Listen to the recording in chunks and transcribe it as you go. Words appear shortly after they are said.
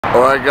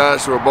Alright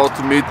guys, we're about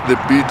to meet the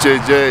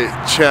BJJ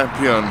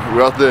champion.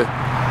 We're at the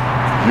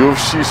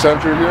UFC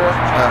center here,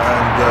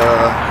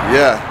 and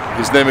yeah,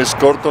 his name is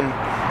Gordon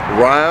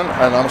Ryan,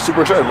 and I'm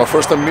super excited. My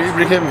first time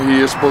meeting him, he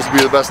is supposed to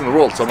be the best in the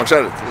world, so I'm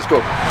excited. Let's go.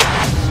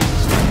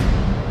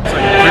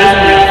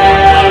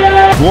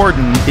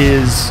 Gordon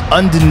is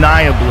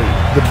undeniably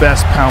the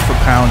best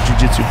pound-for-pound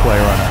jiu-jitsu player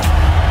on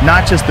earth.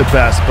 Not just the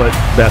best, but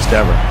best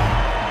ever.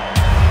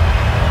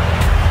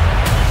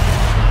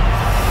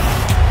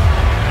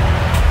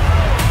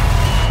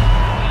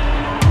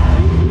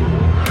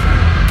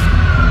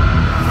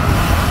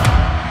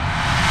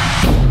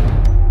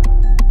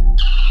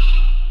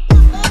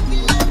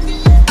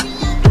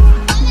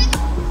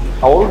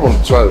 I always want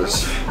to try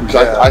this because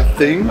I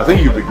think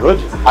you'd be good.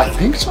 I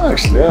think so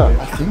actually. Yeah,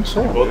 I think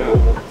so.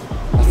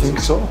 I think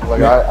so.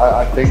 Like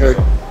I think I.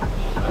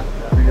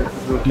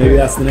 Maybe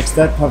that's the next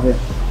step, Pavel. I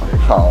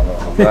don't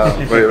know.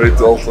 Man, very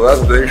tall for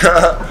that thing.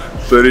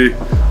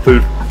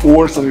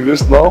 34 something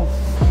this now.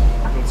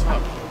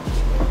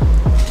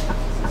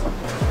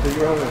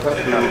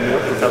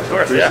 Of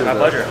course, yeah, my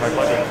pleasure. My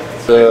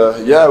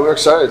pleasure. Yeah, we're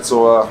excited.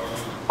 So.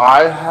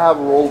 I have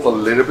rolled a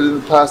little bit in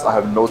the past. I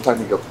have no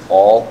technique at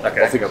all,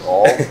 nothing at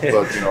all.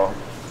 But you know,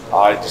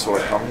 I just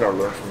want to come here and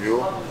learn from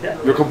you. Yeah.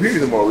 You're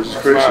competing tomorrow, which is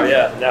crazy.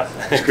 Yeah.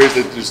 It's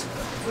crazy that just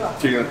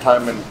taking the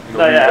time and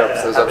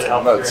that's absolutely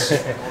nuts.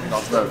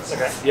 Not nuts.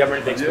 Okay. Do you have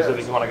anything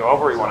specific you want to go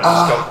over, or you want to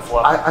just go with the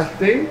flow? I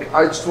think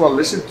I just want to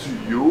listen to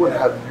you and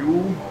have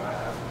you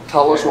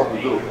tell us what to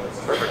do.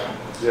 Perfect.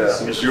 Yeah,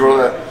 because you're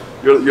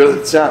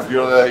the champ.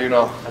 You're the you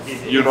know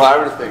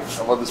everything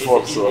about this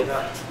sport. So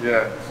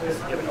yeah. You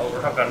have an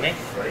overhook on me,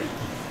 right?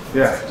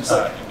 Yeah. Just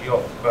you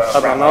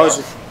hug my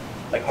nose.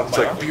 Like hug it's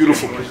my like arm.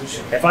 beautiful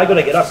position. If I'm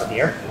gonna get up from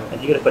here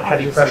and you're gonna put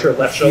heavy pressure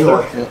left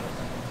shoulder,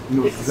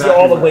 You it's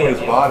all the weight of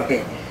you.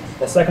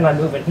 The second I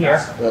move in here,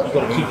 you're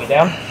gonna keep me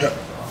down.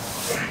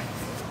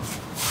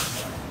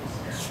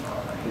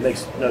 It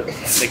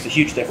makes a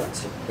huge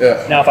difference.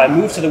 Yeah. Now if I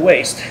move to the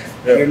waist,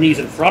 your knees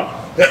in front,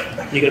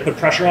 you're gonna put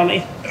pressure on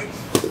me.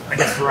 I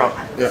get thrown.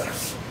 Yeah.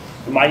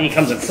 If my knee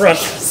comes in front,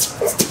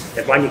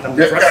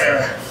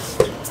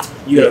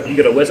 you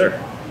get a whizzer,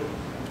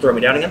 throw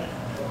me down again.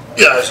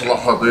 Yeah, it's a lot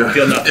harder.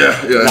 Feel nothing.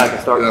 Yeah. Now I can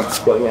start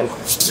going in.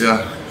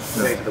 Yeah.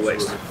 To the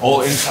waist.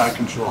 All inside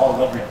control.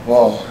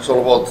 Wow, it's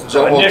all about.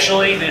 So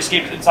initially, the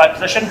escape is inside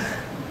position.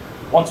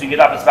 Once you get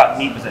up, it's about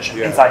knee position,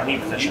 inside knee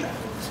position.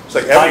 It's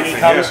like My knee everything.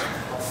 comes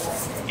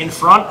in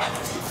front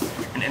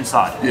and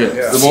inside.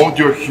 Yeah. The moment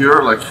you're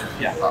here, like.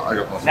 Yeah. I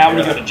got nothing. Now when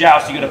you go to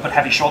joust, you're gonna put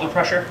heavy shoulder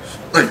pressure.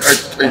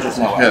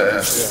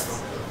 Yeah.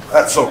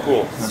 That's so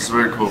cool. That's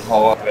very cool.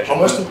 How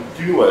much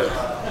do you weigh?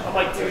 I'm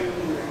like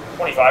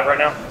 225 right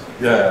now.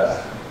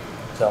 Yeah.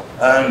 So.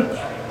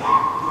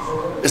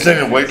 Is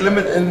there a weight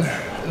limit in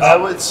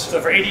weights? So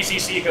for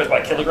ADCC, it goes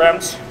by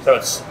kilograms. So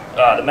it's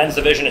the men's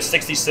division is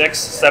 66,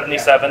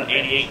 77,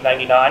 88,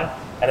 99,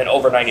 and then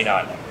over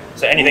 99.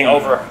 So anything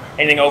over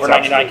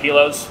 99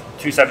 kilos,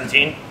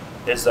 217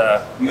 is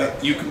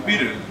You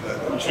competed.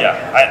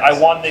 yeah. I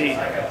won the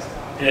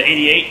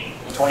 88 in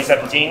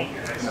 2017.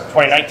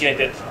 2019 I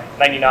did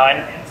 99,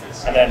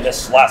 and then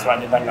this last one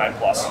I did 99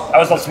 plus. I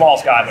was the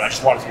smallest guy, but I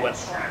just wanted to win.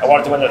 I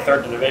wanted to win the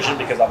third division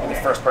because I'll be the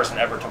first person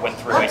ever to win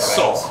 3 weight divisions.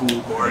 So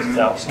cool, Gordon.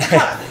 So.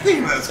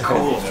 That's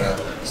cool. Yeah,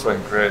 it's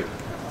been great.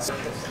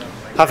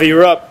 Happy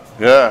you're up.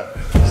 Yeah,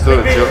 let's do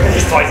it.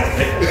 Just twice as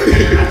big.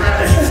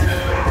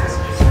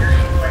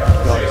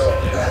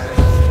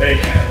 Hey,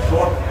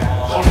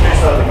 don't say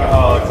something.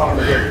 Conor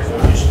McGregor, so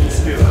you should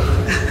just do that.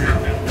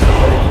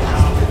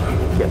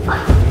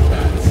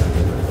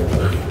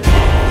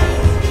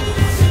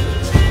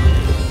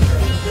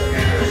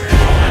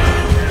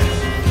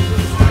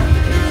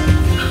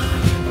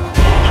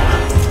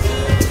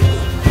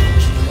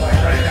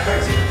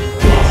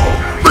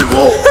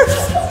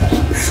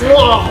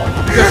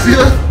 You guys see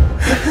that?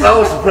 That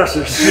was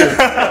impressive shit.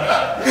 I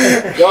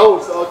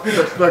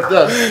didn't expect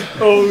that.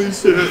 Holy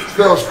shit.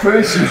 That was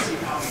crazy.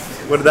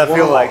 What did that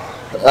feel like?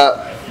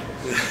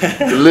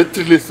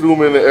 Literally threw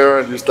me in the air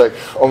and just like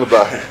on the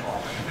back.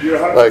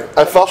 Like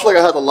I felt like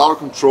I had a lot of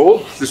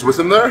control just with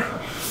him there.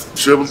 He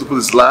was able to put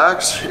his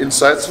legs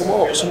inside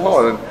somehow,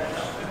 and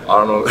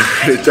I don't know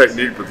any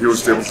technique, but he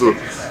was able to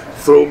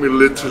throw me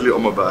literally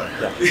on my back.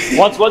 Yeah.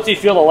 Once you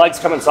feel the legs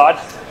come inside,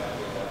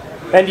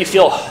 then you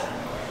feel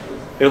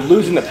you're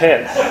losing the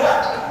pin.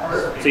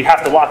 So you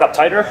have to lock up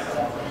tighter,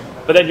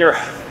 but then your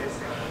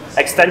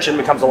extension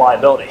becomes a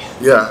liability.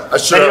 Yeah, I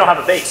should. Then you don't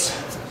have a base.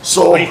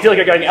 So when you feel like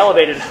you're getting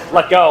elevated,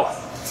 let go,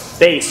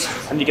 base,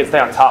 and you can stay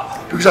on top.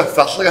 Because I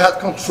felt like I had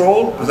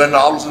control, but then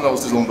all of a sudden I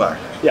was just on back.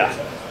 Yeah.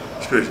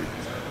 It's crazy.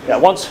 Yeah,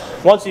 once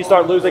you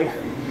start losing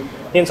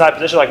the inside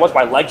position, like once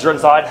my legs are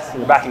inside and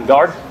you're back in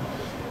guard,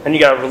 then you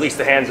gotta release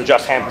the hands,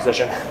 adjust hand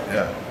position.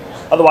 Yeah.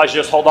 Otherwise you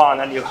just hold on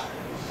and you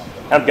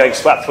end up getting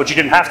swept, which you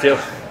didn't have to.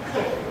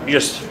 You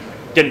just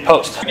didn't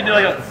post. You can do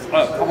like a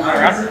couple more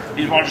rounds.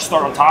 You want to just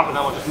start on top and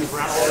then we'll just move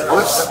around.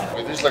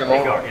 What? This is like a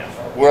normal. Guard, yeah.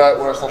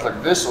 Where I start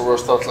like this, or where I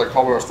start like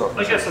how I start?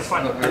 Like this, that's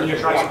fine. You're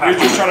just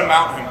trying to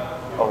mount him.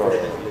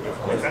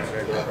 Okay.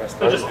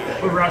 So just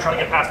move around, trying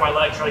to get past my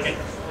leg, trying to get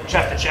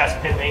chest to chest,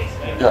 pin me.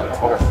 Yeah,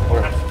 okay.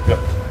 Yeah.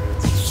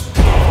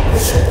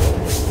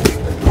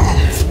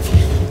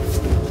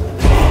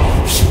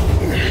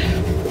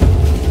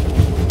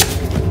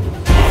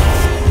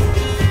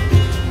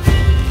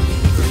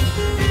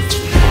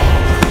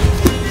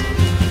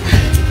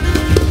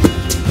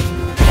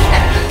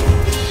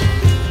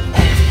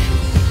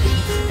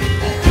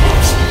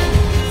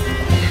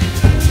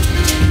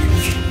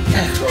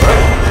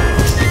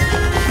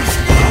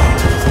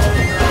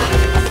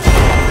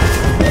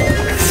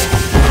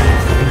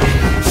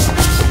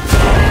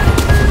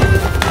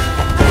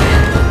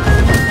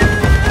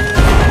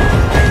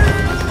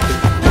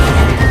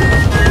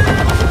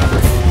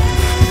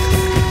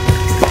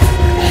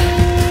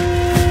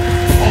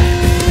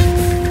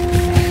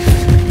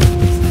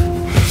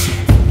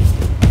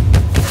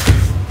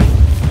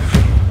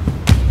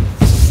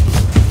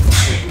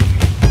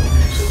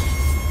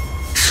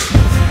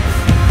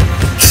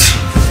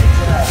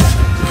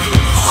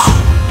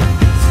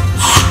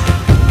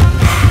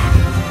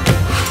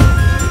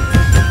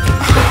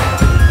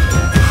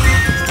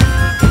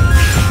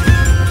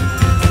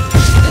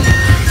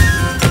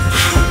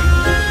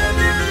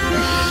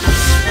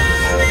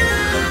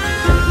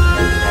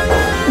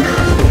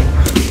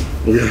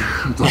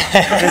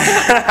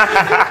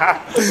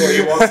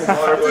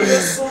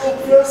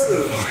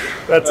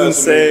 That's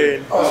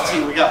insane.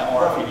 Oh, we got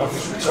more.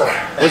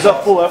 Was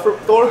that full effort,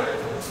 Thor?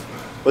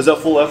 Was that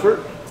full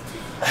effort?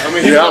 I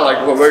mean, yeah,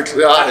 like what works.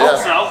 Yeah, I hope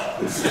so.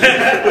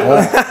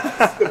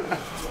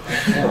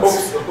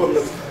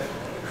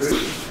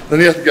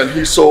 Then again,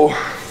 he's so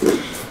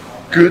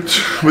good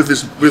with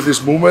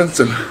his movements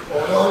and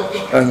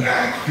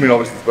I mean,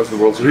 obviously the best in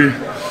the world. So he,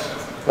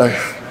 like,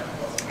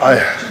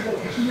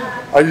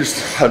 I just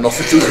have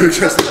nothing to do.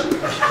 Just,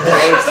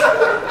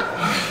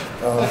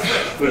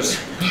 but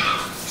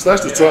it's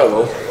nice to try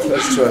though.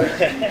 Nice to try.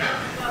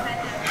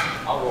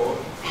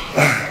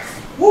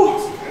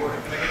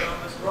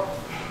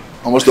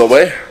 How much do I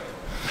weigh?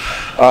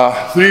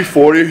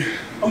 340.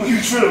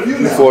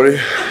 340.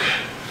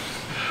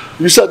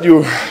 You said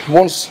you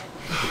once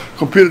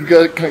competed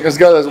against a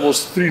guy that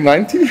was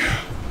 390?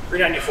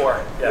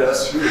 394. Yeah.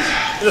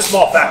 He's a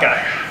small fat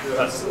guy.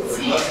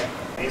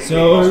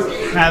 So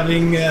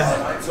having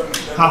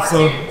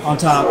Hafler on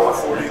top,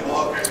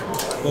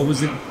 what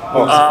was it?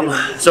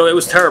 So it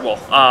was terrible.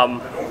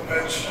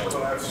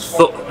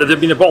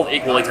 They're both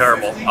equally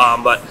terrible,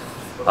 but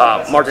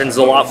Martin's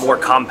a lot more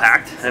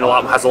compact and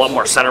has a lot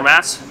more center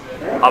mass,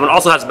 and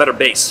also has a better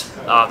base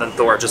than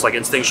Thor. Just like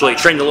instinctually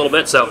trained a little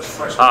bit. So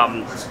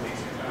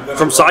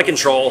from side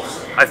control,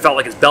 I felt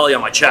like his belly on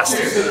my chest,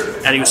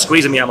 and he was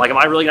squeezing me. I'm like, am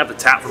I really gonna have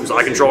to tap from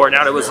side control right now?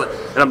 And it was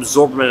an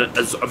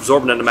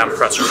absorbent amount of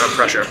pressure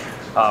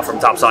from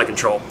top side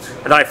control.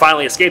 And then I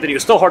finally escaped it. He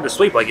was still hard to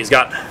sweep. Like he's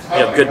got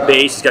good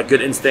base, he's got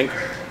good instinct.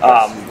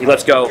 He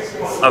lets go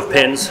of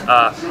pins.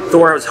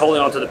 Thor was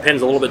holding onto the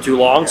pins a little bit too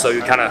long, so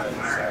you kind of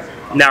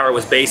narrow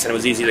his base, and it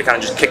was easy to kind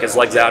of just kick his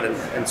legs out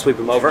and sweep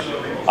him over.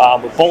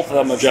 But both of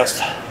them are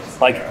just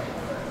like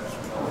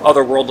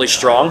otherworldly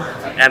strong,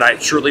 and I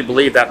truly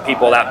believe that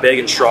people that big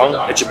and strong,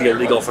 it should be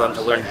illegal for them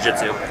to learn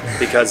jiu-jitsu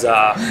because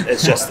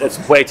it's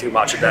way too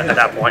much at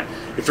that point.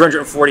 You're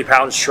 340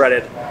 pounds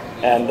shredded,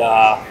 and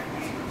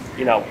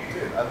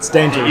it's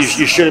dangerous.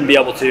 You shouldn't be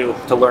able to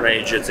learn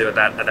any jiu-jitsu at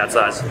that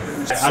size.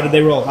 How did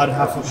they roll? How did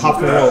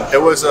Hafler roll?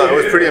 It was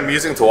pretty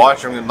amusing to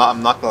watch. I'm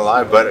not gonna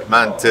lie, but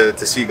man,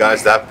 to see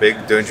guys that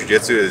big doing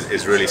jiu-jitsu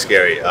is really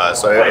scary.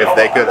 So if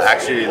they could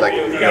actually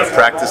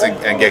practice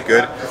and get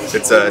good,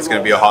 it's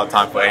gonna be a hard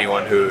time for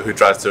anyone who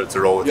tries to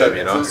roll with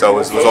them. So it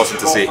was awesome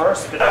to see. You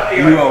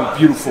have a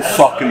beautiful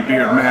fucking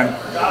beard, man.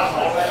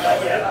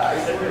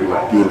 You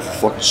have a beautiful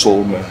fucking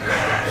soul, man.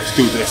 Let's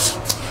do this.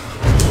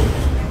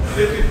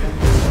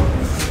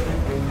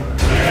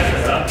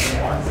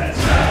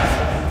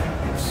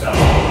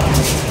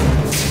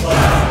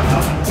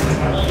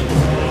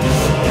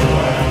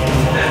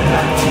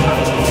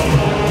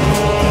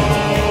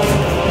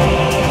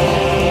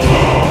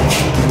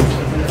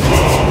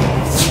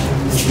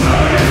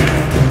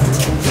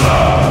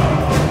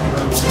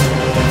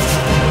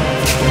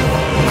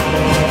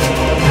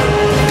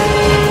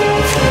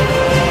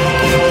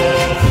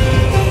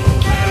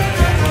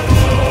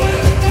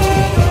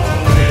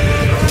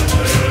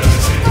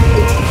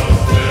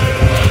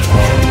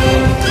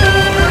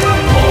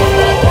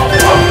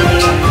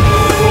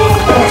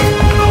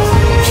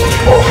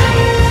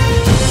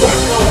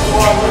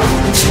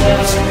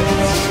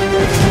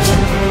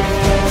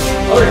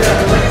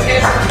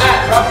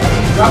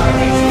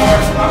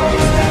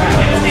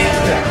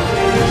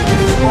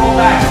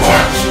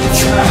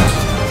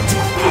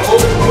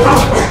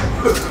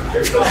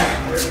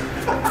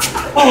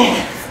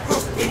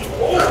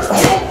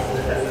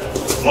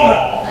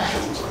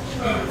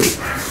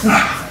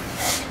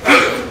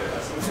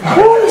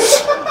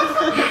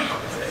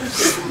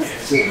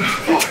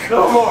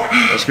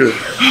 That's good.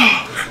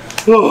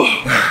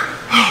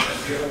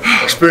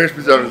 Experience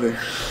beats everything.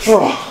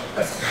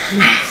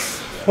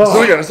 Let's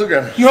do it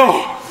again. Yo,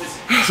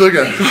 So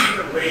again,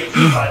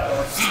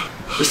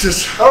 this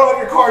is, I don't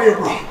like your cardio,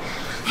 bro.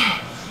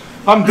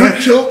 I'm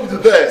good. Killed me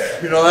today.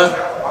 You know that?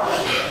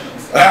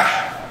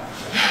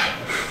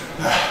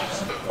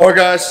 Alright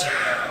guys,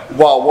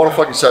 wow, what a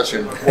fucking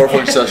session. What a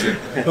fucking session.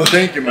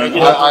 Thank you, man.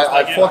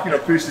 I fucking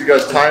appreciate you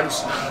guys'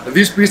 times. And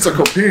these beasts are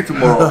competing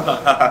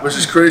tomorrow, which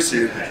is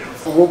crazy.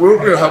 We're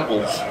really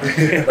humbled,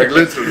 like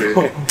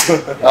literally.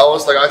 I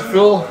was like, I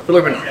feel like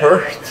I've been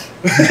hurt.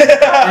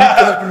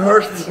 I've been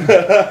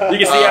hurt. You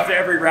can see after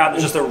every round,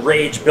 there's just a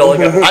rage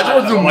building up. I just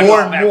want to do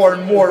more and more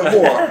and more and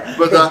more.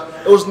 But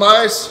it was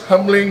nice,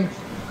 humbling,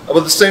 but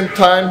at the same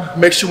time,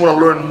 makes you want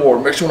to learn more.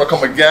 Makes you want to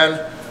come again,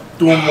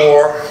 do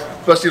more,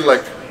 especially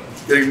like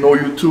getting to know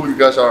you too. You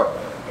guys are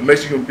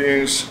amazing human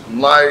beings,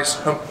 nice,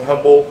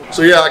 humble.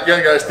 So yeah,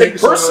 again, guys, thank you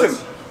so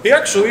much. He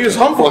actually is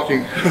humble.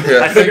 Fucking,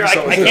 yeah, I figure I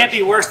can't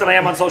be worse than I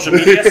am on social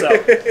media, so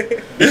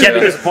you can't be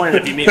disappointed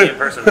if you meet me in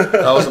person.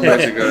 That was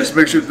amazing, guys.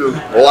 Make sure to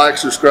like,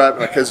 subscribe,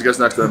 and I'll catch you guys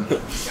next time.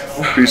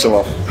 Peace and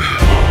love.